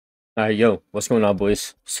Yo, what's going on,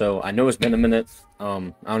 boys? So I know it's been a minute.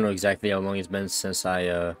 I don't know exactly how long it's been since I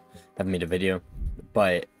have made a video,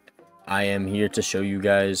 but I am here to show you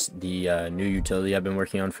guys the new utility I've been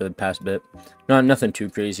working on for the past bit. Nothing too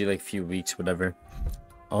crazy, like a few weeks, whatever.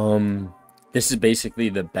 This is basically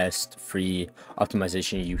the best free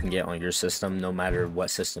optimization you can get on your system, no matter what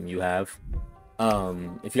system you have.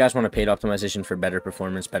 If you guys want a paid optimization for better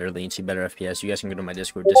performance, better latency, better FPS, you guys can go to my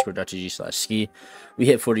Discord, discord.gg/ski. We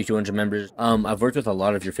hit 4,200 members. I've worked with a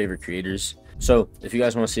lot of your favorite creators. So if you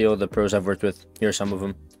guys want to see all the pros I've worked with, here are some of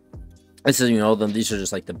them. This isn't all of them. These are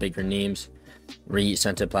just like the bigger names. Reet,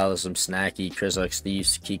 Scented Palism, Snacky, Crislux,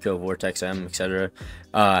 Thieves, Kiko, Vortex M, etc.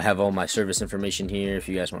 I have all my service information here if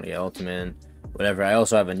you guys want to get Ultimate, whatever. I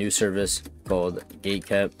also have a new service called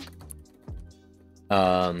Gatekept,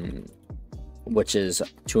 which is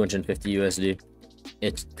 250 USD.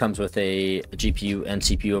 It comes with a GPU and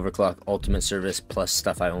CPU overclock ultimate service plus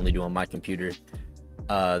stuff I only do on my computer.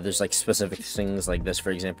 There's like specific things like this,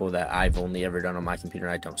 for example, that I've only ever done on my computer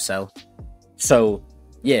and I don't sell. So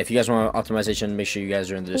yeah, if you guys want optimization, make sure you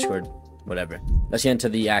guys are in the Discord, whatever. Let's get into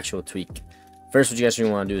the actual tweak. First, what you guys are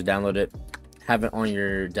going to want to do is download it, have it on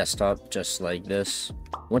your desktop just like this.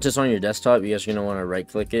 Once it's on your desktop, you guys are going to want to right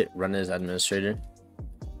click it, run it as administrator,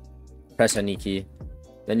 press any key.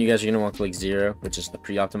 Then you guys are going to want to click 0, which is the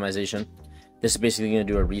pre-optimization. This is basically going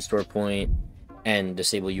to do a restore point and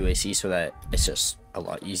disable UAC so that it's just a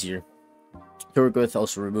lot easier to work with.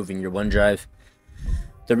 Also removing your OneDrive.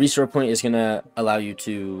 The restore point is going to allow you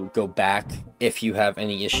to go back if you have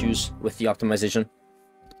any issues with the optimization.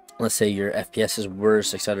 Let's say your FPS is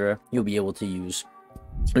worse, etc. You'll be able to use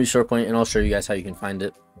restore point, and I'll show you guys how you can find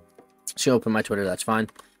it. So open my Twitter, that's fine.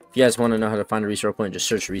 If you guys want to know how to find a restore point, just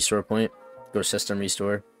search restore point, go to system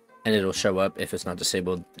restore, and it'll show up if it's not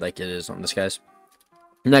disabled like it is on this guy's.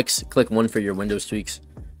 Next, click 1 for your Windows tweaks.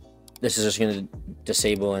 This is just going to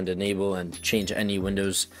disable and enable and change any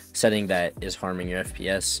Windows setting that is harming your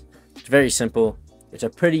FPS. It's very simple. It's a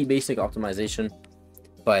pretty basic optimization,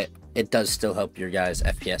 but it does still help your guys'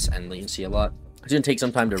 FPS and latency a lot. It's going to take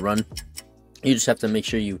some time to run. You just have to make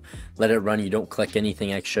sure you let it run. You don't click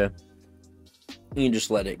anything extra. You can just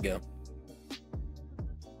let it go.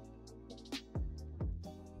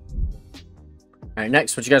 Alright,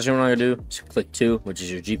 next, what you guys are going to want to do is click 2, which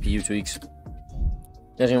is your GPU tweaks.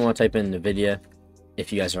 You guys are going to want to type in NVIDIA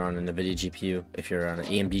if you guys are on a NVIDIA GPU. If you're on an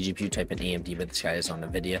AMD GPU, type in AMD, but this guy is on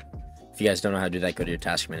NVIDIA. If you guys don't know how to do that, go to your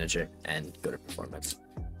task manager and go to performance.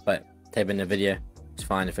 But type in NVIDIA, it's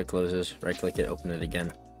fine if it closes. Right click it, open it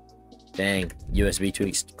again. Bang, USB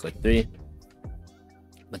tweaks, click 3.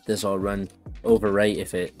 Let this all run. Overwrite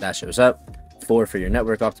if that shows up. 4 for your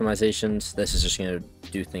network optimizations. This is just going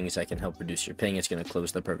to do things that can help reduce your ping. It's going to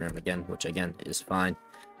close the program again, which again is fine.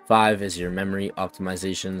 5 is your memory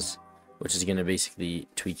optimizations, which is going to basically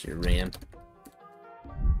tweak your RAM.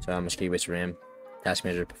 So how much gigabytes RAM, task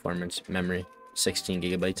manager, performance, memory. 16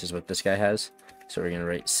 gigabytes is what this guy has. So we're going to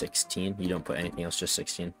write 16. You don't put anything else, just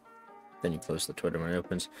 16. Then you close the Twitter when it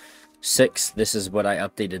opens. 6, this is what I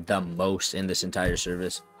updated the most in this entire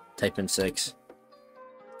service. Type in 6.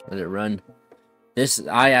 Let it run.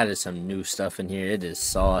 I added some new stuff in here. It is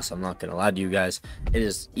sauce. I'm not gonna lie to you guys. It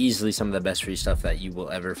is easily some of the best free stuff that you will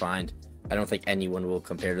ever find. I don't think anyone will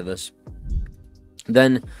compare to this.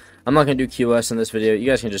 Then I'm not gonna do QoS in this video. You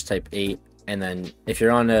guys can just type 8, and then if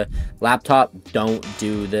you're on a laptop, don't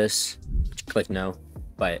do this. Click no.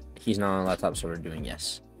 But he's not on a laptop, so we're doing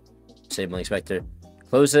yes. Disabling inspector.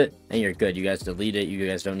 Close it, and you're good. You guys delete it. You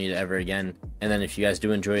guys don't need it ever again. And then if you guys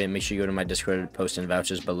do enjoy it, make sure you go to my Discord, post in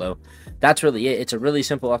vouchers below. That's really it. It's a really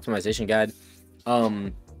simple optimization guide. I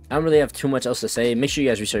don't really have too much else to say. Make sure you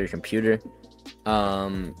guys restart your computer.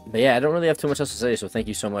 But yeah, I don't really have too much else to say. So thank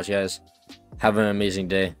you so much, guys. Have an amazing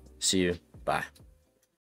day. See you. Bye.